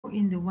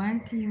in the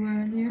YT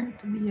world here,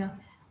 to be a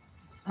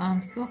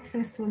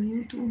successful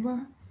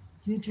YouTuber,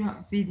 you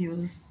drop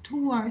videos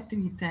 2 or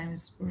 3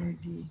 times per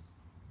day,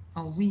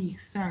 a week,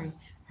 sorry.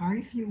 Or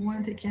if you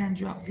want, you can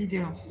drop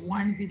video,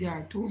 1 video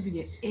or 2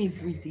 video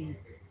every day,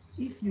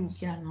 if you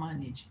can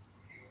manage.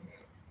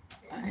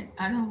 Right?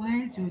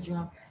 Otherwise, you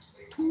drop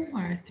 2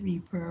 or 3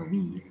 per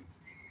week,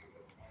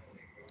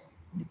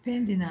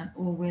 depending on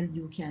how well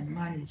you can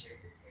manage.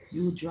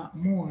 You drop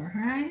more,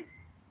 right?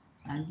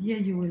 And here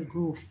you will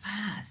grow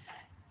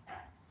fast,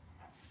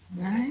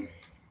 right?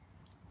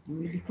 You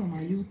will become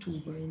a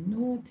YouTuber in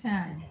no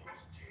time.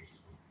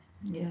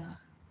 Yeah.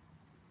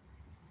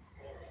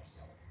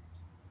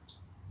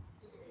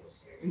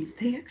 It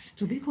takes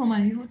to become a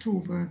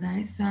YouTuber,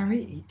 guys.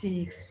 Sorry, it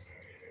takes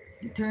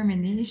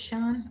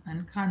determination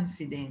and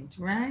confidence,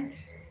 right?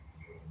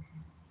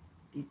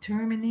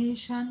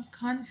 Determination,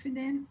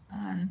 confidence,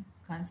 and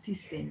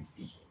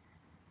consistency,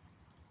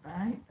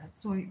 right?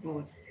 That's how it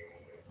goes.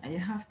 And you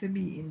have to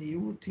be in the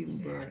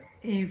YouTube world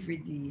every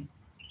day.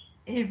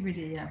 Every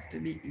day you have to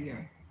be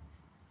here.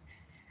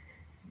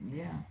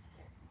 Yeah.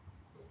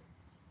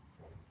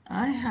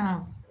 I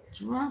have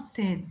dropped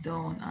it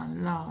down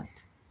a lot.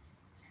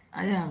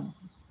 I have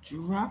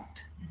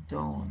dropped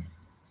down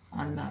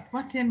a lot.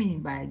 What do you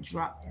mean by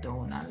drop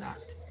down a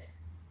lot?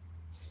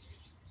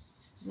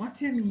 What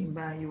do you mean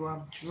by you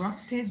have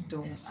dropped it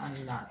down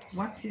a lot?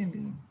 What do you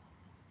mean?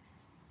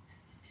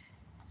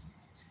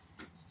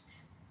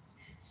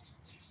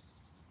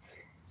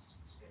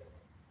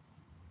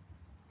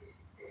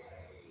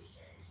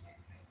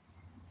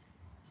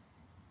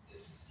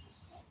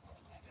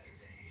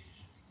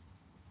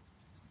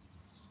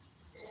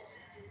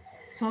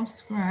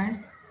 Subscribe.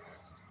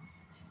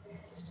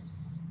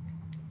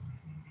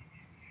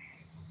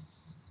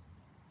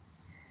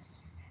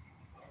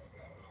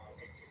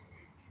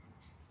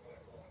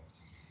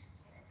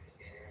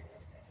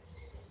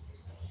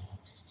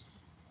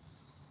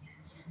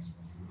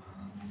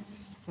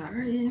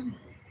 Sorry.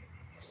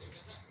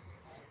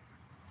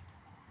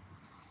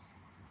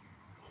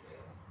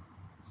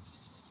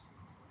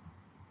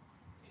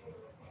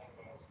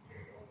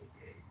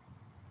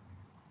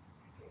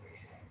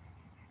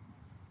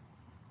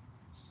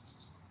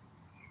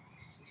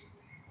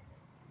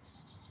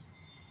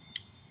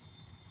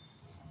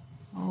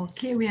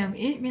 Okay, we have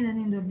 8 million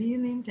in the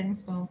building.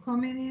 Thanks for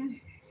coming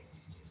in.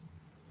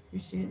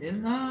 Appreciate the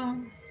love.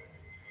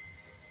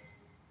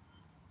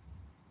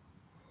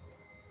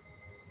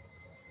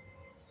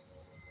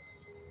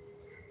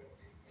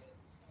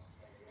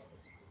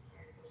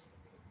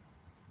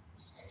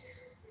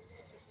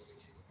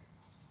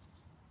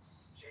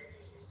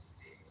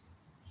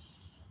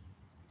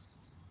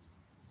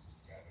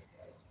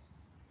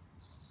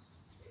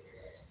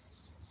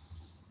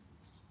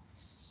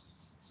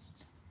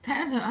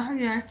 Tyler, are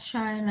you a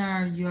child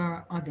or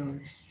you're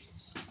adult?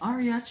 Are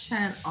you a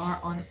child or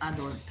an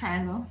adult?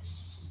 Tyler,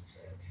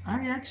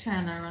 are you a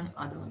child or an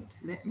adult?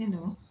 Let me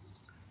know.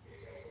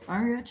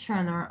 Are you a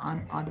child or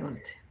an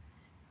adult?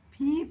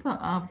 People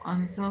have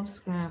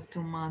unsubscribed to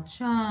my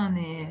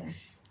channel.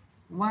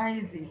 Why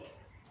is it?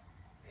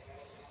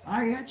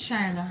 Are you a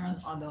child or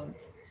an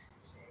adult?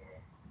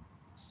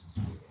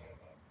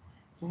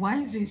 Why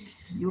is it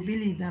you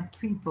believe that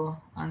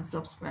people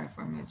unsubscribe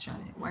from your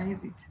channel? Why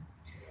is it?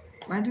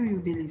 Why do you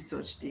believe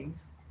such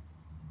things?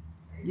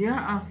 You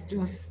have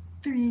just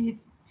 3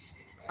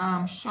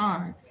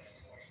 shorts.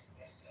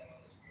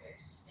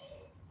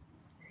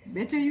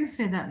 Better you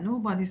say that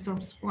nobody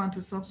want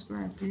to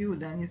subscribe to you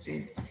than you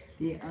say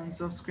they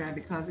unsubscribe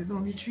because it's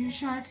only 3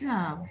 shorts you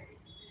have.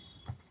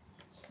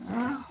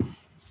 Ah,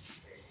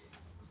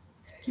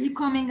 keep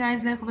coming,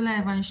 guys. Like,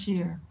 live, and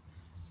share.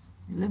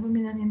 11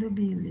 million in the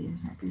building.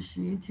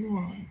 Appreciate you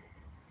all.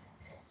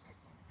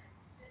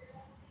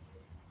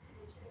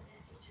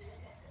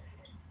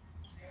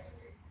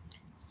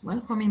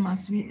 Welcome in, my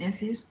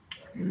sweetnesses.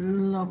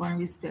 Love and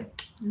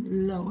respect.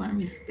 Love and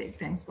respect.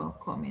 Thanks for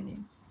coming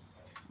in.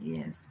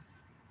 Yes.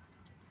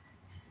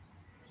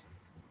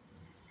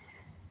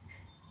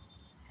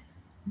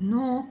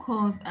 No,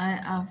 cause I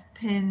have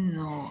 10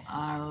 now.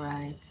 All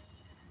right.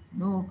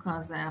 No,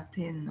 cause I have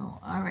 10 now.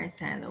 All right,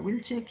 Tyler.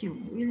 We'll check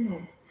you. We'll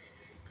know.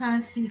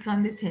 Can't speak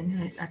on the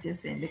 10 that you're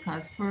saying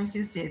because first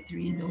you say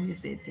 3, now you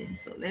say 10.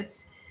 So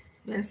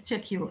let's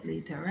check you out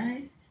later,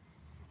 right?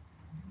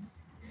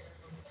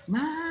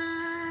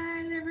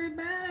 Smile,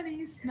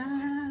 everybody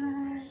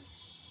smile.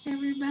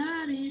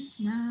 Everybody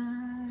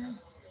smile.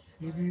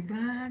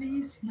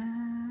 Everybody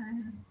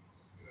smile.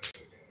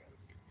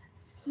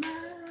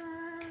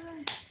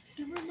 Smile.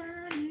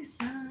 Everybody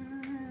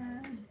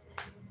smile.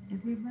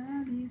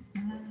 Everybody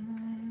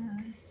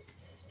smile.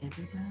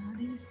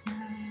 Everybody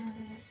smile.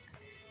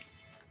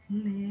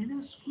 Let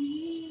us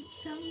greet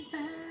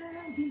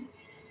somebody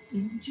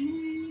in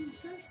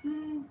Jesus'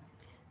 name.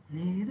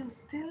 Let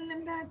us tell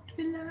them that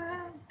we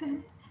love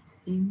them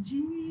in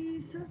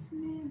Jesus'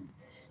 name.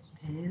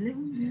 Tell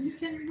them we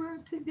can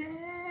work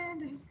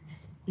together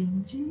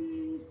in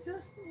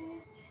Jesus'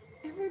 name.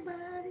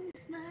 Everybody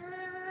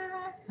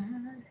smile.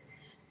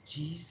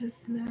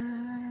 Jesus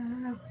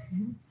loves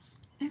you.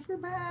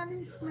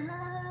 Everybody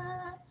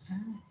smile.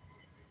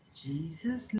 Jesus